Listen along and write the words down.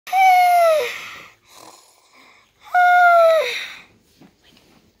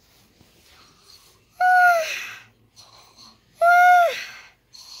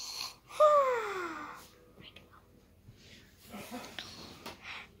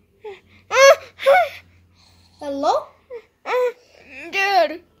Hello?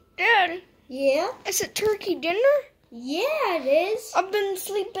 Dad. Yeah? Is it turkey dinner? Yeah, it is. I've been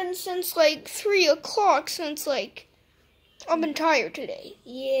sleeping since like 3 o'clock I've been tired today.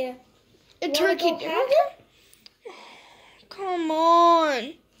 Yeah. A You turkey wanna go dinner? have it? Come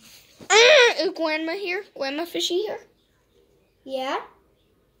on. Is Grandma here? Grandma Fishy here? Yeah?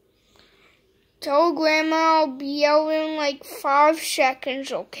 Tell Grandma I'll be out in like 5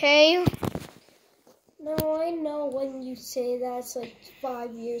 seconds, okay? No, I know when you say that it's like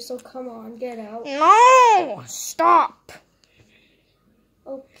 5 years, so come on, get out. No! Stop.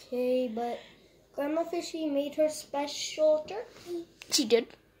 Okay, but Grandma Fishy made her special turkey. She did?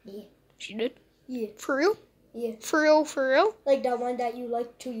 Yeah. She did? Yeah. For real? Yeah. For real, for real? Like that one that you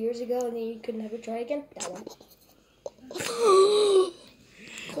liked 2 years ago and then you could never try again? That one.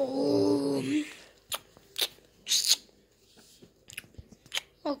 Oh.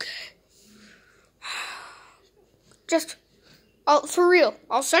 Okay. For real,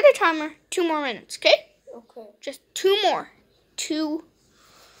 I'll set a timer. 2 more minutes, okay? Okay. Just 2 more. 2.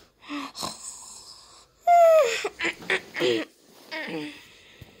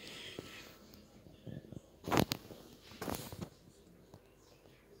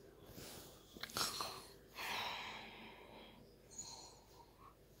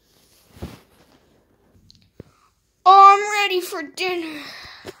 Oh, I'm ready for dinner.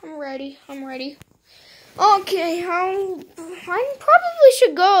 I'm ready. Okay, I probably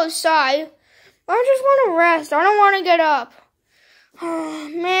should go outside. I just want to rest. I don't want to get up. Oh,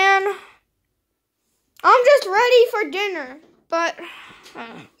 man. I'm just ready for dinner. But,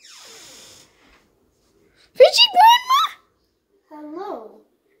 Fishy Grandma? Hello.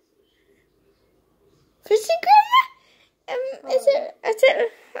 Fishy Grandma?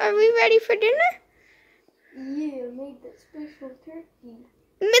 Are we ready for dinner? Yeah, made the special turkey.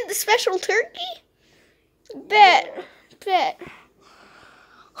 Made the special turkey? Bet.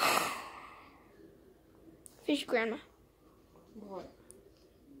 Fish Grandma. What?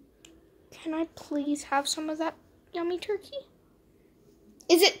 Can I please have some of that yummy turkey?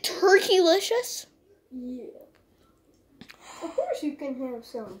 Is it turkey-licious? Yeah. Of course you can have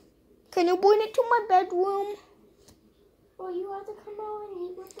some. Can you bring it to my bedroom? Well, you have to come out and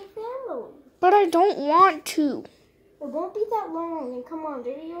eat with the family. But I don't want to. It won't be that long. And come on,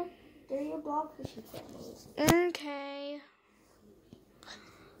 they're your Blobfishy family. Okay.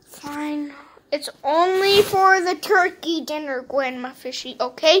 Fine. It's only for the turkey dinner, Grandma Fishy,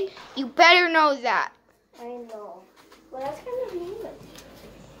 okay? You better know that. I know. But that's kind of mean.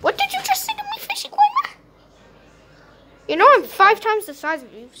 What did you just say to me, Fishy Grandma? You know I'm 5 times the size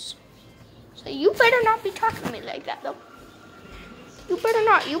of you. So you better not be talking to me like that, though. You better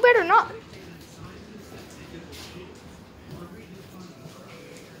not.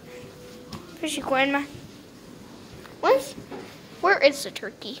 Fishy Grandma. Where is the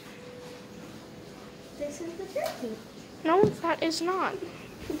turkey? This is the turkey. No, that is not.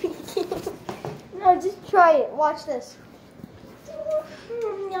 No, just try it. Watch this.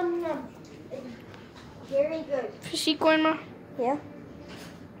 Yum, yum. Very good. Fishy Grandma, Yeah?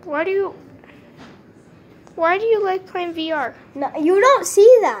 why do you like playing VR? No, you don't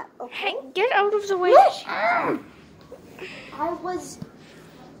see that. Okay? Hey, get out of the way.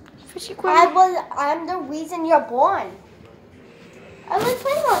 Fishy Grandma. I'm the reason you're born. I like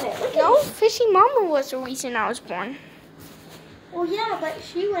playing on it. Look No, at it. Fishy Mama was the reason I was born. Well, yeah, but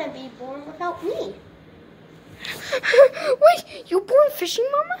she wouldn't be born without me. Wait, you born Fishy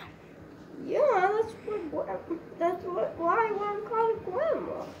Mama? Yeah, why I'm called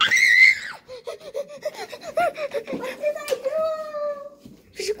Grandma. What did I do?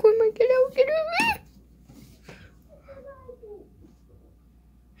 Fishy Grandma, get out.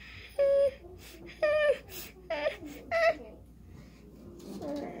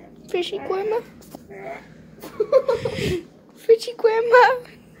 Fishy Grandma? Fishy Grandma?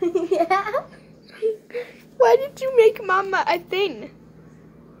 Yeah? Why did you make Mama a thing?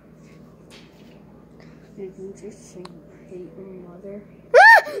 Did you just say hate your mother? No,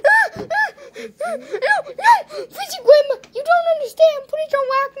 Fishy Grandma, you don't understand. Please don't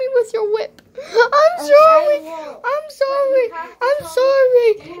whack me with your whip. I'm sorry. I'm sorry.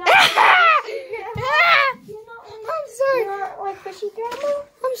 You're not like Fishy Grandma?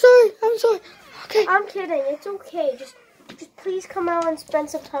 I'm sorry. Okay. I'm kidding. It's okay. Just please come out and spend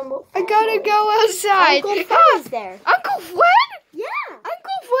some time with I gotta go outside. Uncle Fred's there. Uncle Fred? Yeah.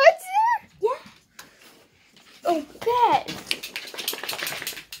 Uncle Fred's there? Yeah. Oh, bet.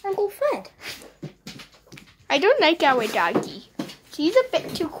 Uncle Fred. I don't like our doggy. She's a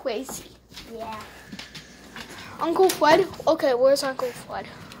bit too crazy. Yeah. Uncle Fred? Okay, where's Uncle Fred?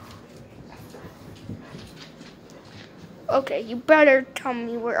 Okay, you better tell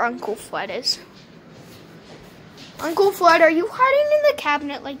me where Uncle Fred is. Uncle Fred, are you hiding in the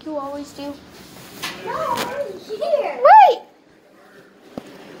cabinet like you always do? No, I'm here. Wait!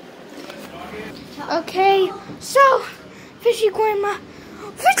 Okay, so, Fishy Grandma,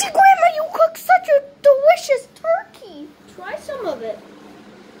 you cook such a delicious turkey. Try some of it.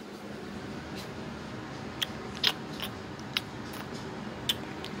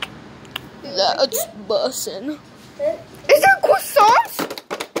 That's bussin'. Is there croissants?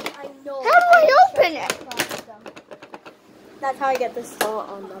 I know. How do I open it? That's how I get the salt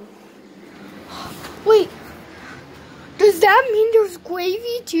on them. Wait, does that mean there's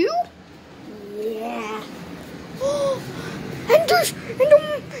gravy too? Yeah. And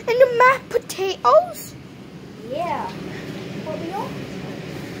the mashed potatoes? Yeah. What we all?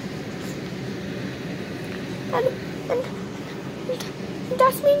 And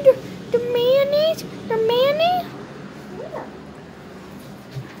that means the mayonnaise? The mayonnaise? Yeah.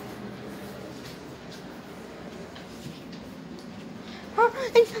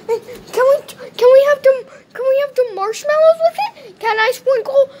 And can we have the marshmallows with it? Can I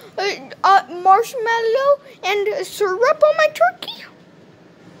sprinkle marshmallow and syrup on my turkey?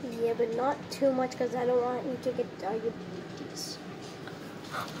 Yeah, but not too much because I don't want you to get diabetes.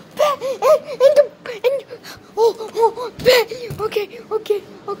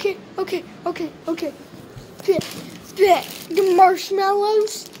 Okay. The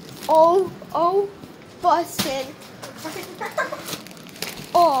marshmallows. Oh, busted.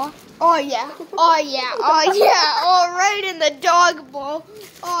 Oh yeah. Oh, right in the dog bowl.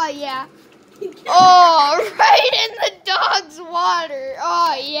 Oh yeah. Oh, right in the dog's water.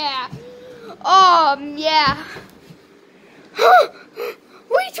 Oh yeah. Yeah.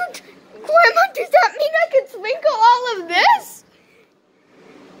 Wait, Grandma, does that mean I can sprinkle all of this?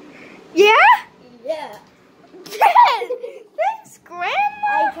 Yeah? Yeah. Thanks, Grandma.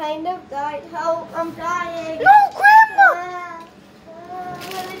 I kind of died. Help, I'm dying. No, Grandma. I'm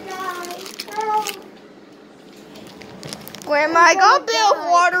gonna die. Help. Grandma, I got a bit of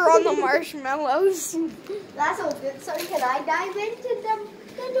water on the marshmallows. That's all good. So can I dive into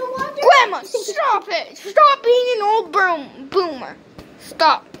the water? Grandma, stop it. Stop being an old boomer.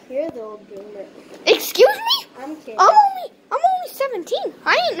 Stop. You're the old boomer. Excuse me? I'm kidding. I'm only 17.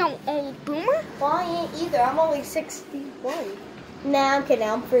 I ain't no old boomer. Well, I ain't either. I'm only 61. Nah, I'm kidding.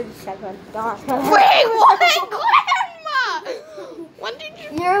 I'm 37. Wait, what? Grandma! When did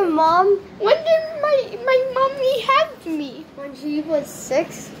you... Your mom? When did my mommy have me? When she was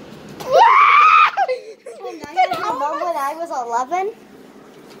 6. Then Your how mom am when I was 11?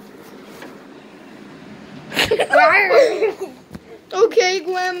 Okay,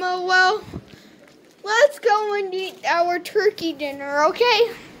 Grandma, well, let's go and eat our turkey dinner,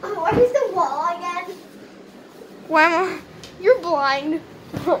 okay? What is the wall again? Grandma, you're blind.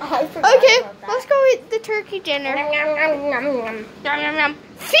 I forgot Okay, about that. let's go eat the turkey dinner.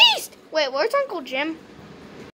 Feast! Wait, where's Uncle Jim?